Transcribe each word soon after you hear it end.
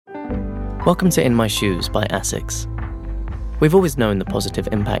Welcome to In My Shoes by ASICS. We've always known the positive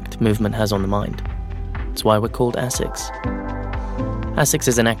impact movement has on the mind. It's why we're called ASICS. ASICS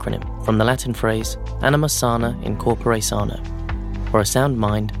is an acronym from the Latin phrase anima sana in corpore sano, or a sound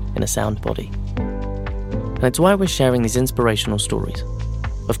mind in a sound body. And it's why we're sharing these inspirational stories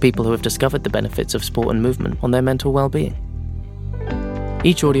of people who have discovered the benefits of sport and movement on their mental well-being.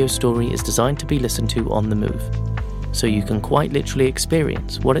 Each audio story is designed to be listened to on the move, so you can quite literally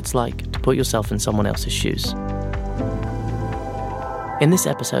experience what it's like to put yourself in someone else's shoes. In this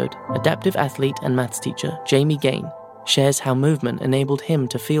episode, adaptive athlete and maths teacher Jamie Gain shares how movement enabled him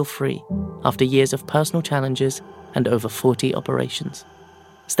to feel free after years of personal challenges and over 40 operations.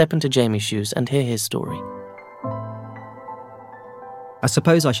 Step into Jamie's shoes and hear his story. I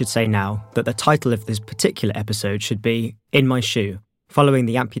suppose I should say now that the title of this particular episode should be In My Shoe, following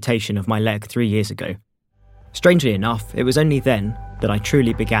the amputation of my leg 3 years ago. Strangely enough, it was only then that I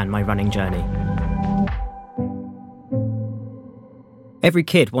truly began my running journey. Every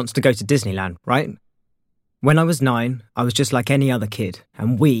kid wants to go to Disneyland, right? When I was 9, I was just like any other kid,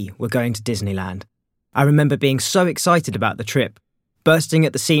 and we were going to Disneyland. I remember being so excited about the trip, bursting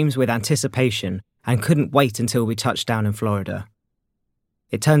at the seams with anticipation, and couldn't wait until we touched down in Florida.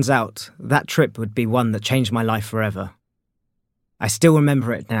 It turns out that trip would be one that changed my life forever. I still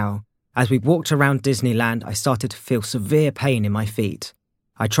remember it now. As we walked around Disneyland, I started to feel severe pain in my feet.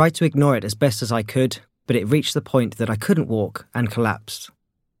 I tried to ignore it as best as I could, but it reached the point that I couldn't walk and collapsed.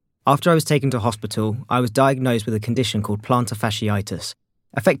 After I was taken to hospital, I was diagnosed with a condition called plantar fasciitis,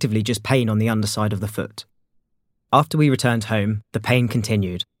 effectively just pain on the underside of the foot. After we returned home, the pain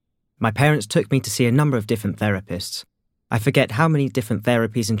continued. My parents took me to see a number of different therapists. I forget how many different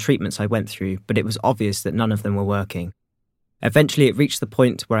therapies and treatments I went through, but it was obvious that none of them were working. Eventually, it reached the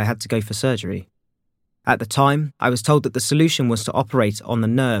point where I had to go for surgery. At the time, I was told that the solution was to operate on the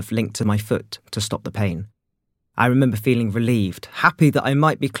nerve linked to my foot to stop the pain. I remember feeling relieved, happy that I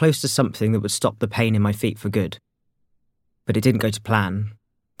might be close to something that would stop the pain in my feet for good. But it didn't go to plan.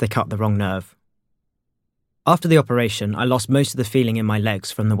 They cut the wrong nerve. After the operation, I lost most of the feeling in my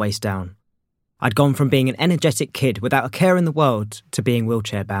legs from the waist down. I'd gone from being an energetic kid without a care in the world to being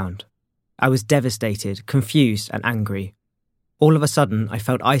wheelchair-bound. I was devastated, confused, and angry. All of a sudden, I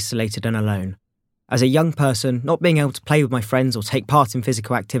felt isolated and alone. As a young person, not being able to play with my friends or take part in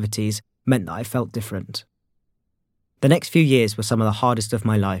physical activities meant that I felt different. The next few years were some of the hardest of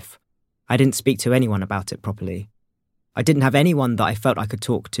my life. I didn't speak to anyone about it properly. I didn't have anyone that I felt I could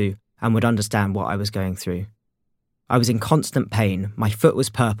talk to and would understand what I was going through. I was in constant pain, my foot was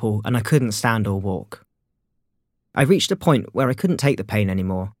purple, and I couldn't stand or walk. I reached a point where I couldn't take the pain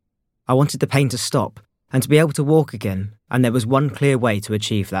anymore. I wanted the pain to stop and to be able to walk again, and there was one clear way to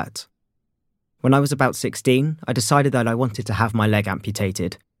achieve that. When I was about 16, I decided that I wanted to have my leg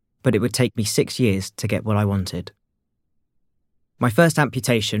amputated, but it would take me 6 years to get what I wanted. My first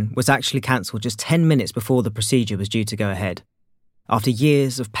amputation was actually cancelled just 10 minutes before the procedure was due to go ahead. After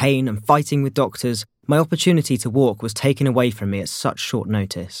years of pain and fighting with doctors, my opportunity to walk was taken away from me at such short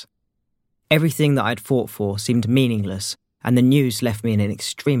notice. Everything that I'd fought for seemed meaningless, and the news left me in an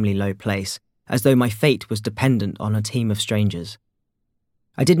extremely low place, as though my fate was dependent on a team of strangers.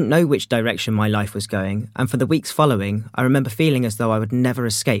 I didn't know which direction my life was going, and for the weeks following, I remember feeling as though I would never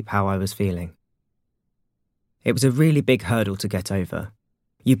escape how I was feeling. It was a really big hurdle to get over.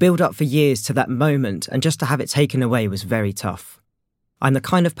 You build up for years to that moment, and just to have it taken away was very tough. I'm the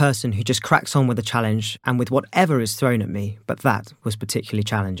kind of person who just cracks on with a challenge and with whatever is thrown at me, but that was particularly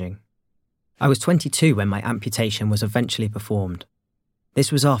challenging. I was 22 when my amputation was eventually performed. This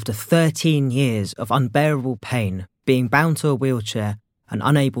was after 13 years of unbearable pain, being bound to a wheelchair and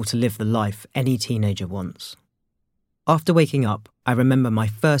unable to live the life any teenager wants. After waking up, I remember my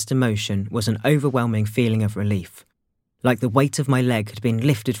first emotion was an overwhelming feeling of relief, like the weight of my leg had been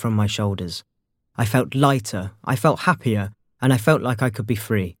lifted from my shoulders. I felt lighter, I felt happier, and I felt like I could be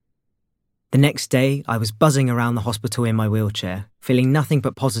free. The next day, I was buzzing around the hospital in my wheelchair, feeling nothing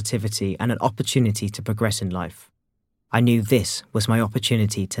but positivity and an opportunity to progress in life. I knew this was my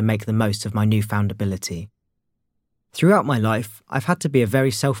opportunity to make the most of my newfound ability. Throughout my life, I've had to be a very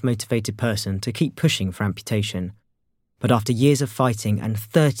self-motivated person to keep pushing for amputation. But after years of fighting and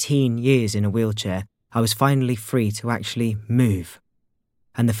 13 years in a wheelchair, I was finally free to actually move.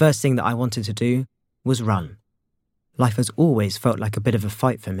 And the first thing that I wanted to do was run. Life has always felt like a bit of a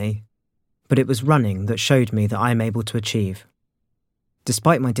fight for me, but it was running that showed me that I am able to achieve.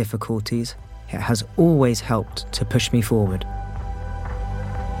 Despite my difficulties, it has always helped to push me forward.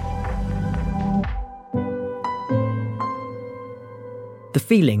 The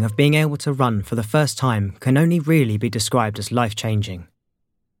feeling of being able to run for the first time can only really be described as life-changing.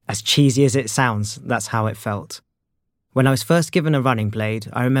 As cheesy as it sounds, that's how it felt. When I was first given a running blade,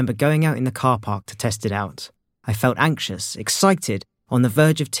 I remember going out in the car park to test it out. I felt anxious, excited, on the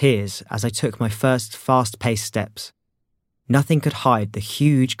verge of tears as I took my first fast-paced steps. Nothing could hide the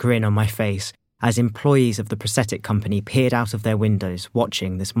huge grin on my face as employees of the prosthetic company peered out of their windows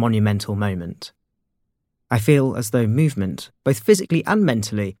watching this monumental moment. I feel as though movement, both physically and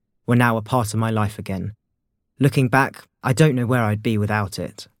mentally, were now a part of my life again. Looking back, I don't know where I'd be without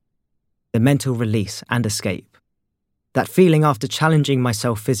it. The mental release and escape. That feeling after challenging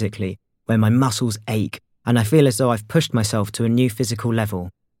myself physically, where my muscles ache and I feel as though I've pushed myself to a new physical level.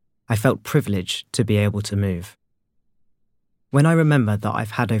 I felt privileged to be able to move. When I remember that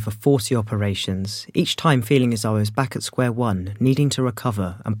I've had over 40 operations, each time feeling as though I was back at square one, needing to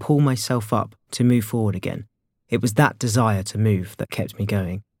recover and pull myself up to move forward again, it was that desire to move that kept me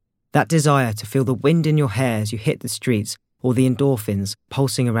going. That desire to feel the wind in your hair as you hit the streets or the endorphins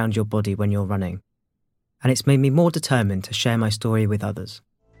pulsing around your body when you're running. And it's made me more determined to share my story with others.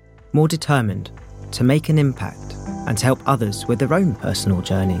 More determined to make an impact and to help others with their own personal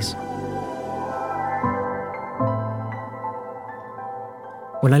journeys.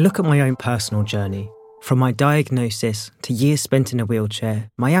 When I look at my own personal journey, from my diagnosis to years spent in a wheelchair,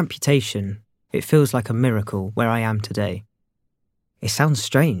 my amputation, it feels like a miracle where I am today. It sounds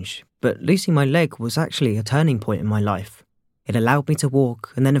strange, but losing my leg was actually a turning point in my life. It allowed me to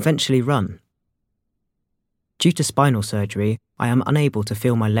walk and then eventually run. Due to spinal surgery, I am unable to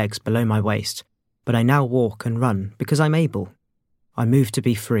feel my legs below my waist, but I now walk and run because I'm able. I move to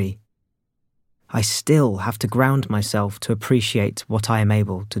be free. I still have to ground myself to appreciate what I am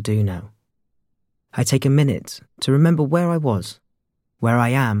able to do now. I take a minute to remember where I was, where I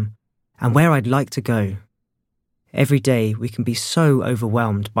am, and where I'd like to go. Every day we can be so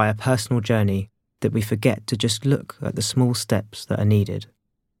overwhelmed by a personal journey that we forget to just look at the small steps that are needed.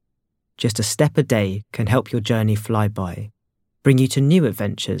 Just a step a day can help your journey fly by, bring you to new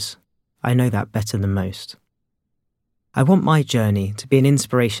adventures. I know that better than most. I want my journey to be an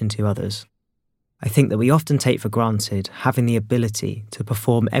inspiration to others. I think that we often take for granted having the ability to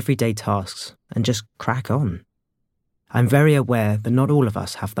perform everyday tasks and just crack on. I'm very aware that not all of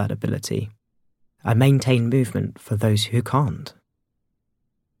us have that ability. I maintain movement for those who can't.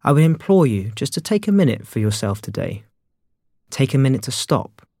 I would implore you just to take a minute for yourself today. Take a minute to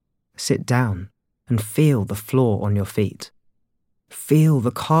stop, sit down, and feel the floor on your feet. Feel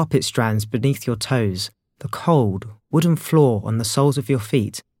the carpet strands beneath your toes, the cold, wooden floor on the soles of your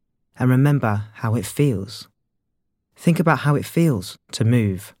feet, and remember how it feels. Think about how it feels to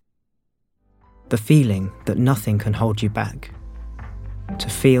move. The feeling that nothing can hold you back. To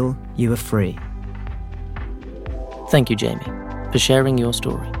feel you are free. Thank you, Jamie, for sharing your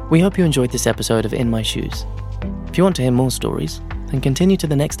story. We hope you enjoyed this episode of In My Shoes. If you want to hear more stories, then continue to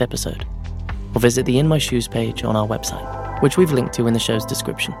the next episode, or visit the In My Shoes page on our website, which we've linked to in the show's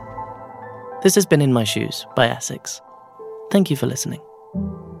description. This has been In My Shoes by ASICS. Thank you for listening.